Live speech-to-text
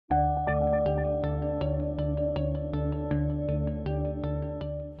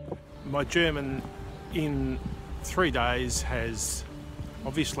My German in 3 days has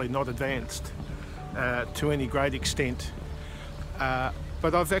obviously not advanced to any great extent,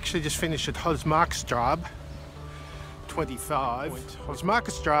 but I've actually just finished at Holzmarktstraße 25.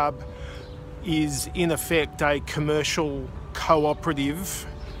 Holzmarktstraße is in effect a commercial cooperative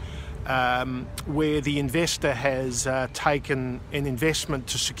where the investor has taken an investment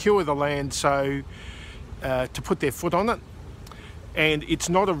to secure the land to put their foot on it. And it's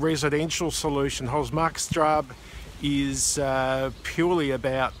not a residential solution. Holzmarktstraße is purely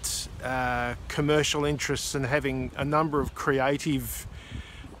about commercial interests and having a number of creative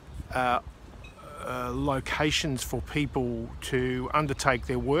locations for people to undertake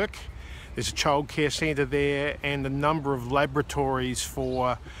their work. There's a childcare centre there and a number of laboratories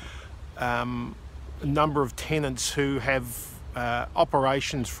for a number of tenants who have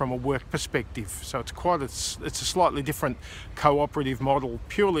operations from a work perspective. So it's a slightly different cooperative model,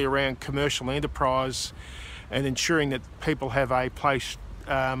 purely around commercial enterprise and ensuring that people have a place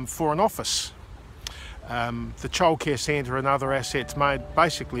for an office. The childcare centre and other assets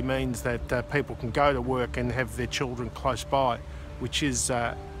basically means that people can go to work and have their children close by, which is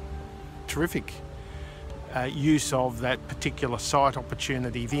terrific use of that particular site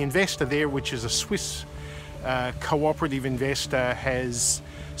opportunity. The investor there, which is a Swiss cooperative investor, has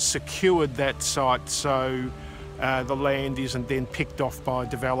secured that site so the land isn't then picked off by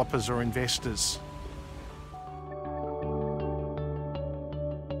developers or investors.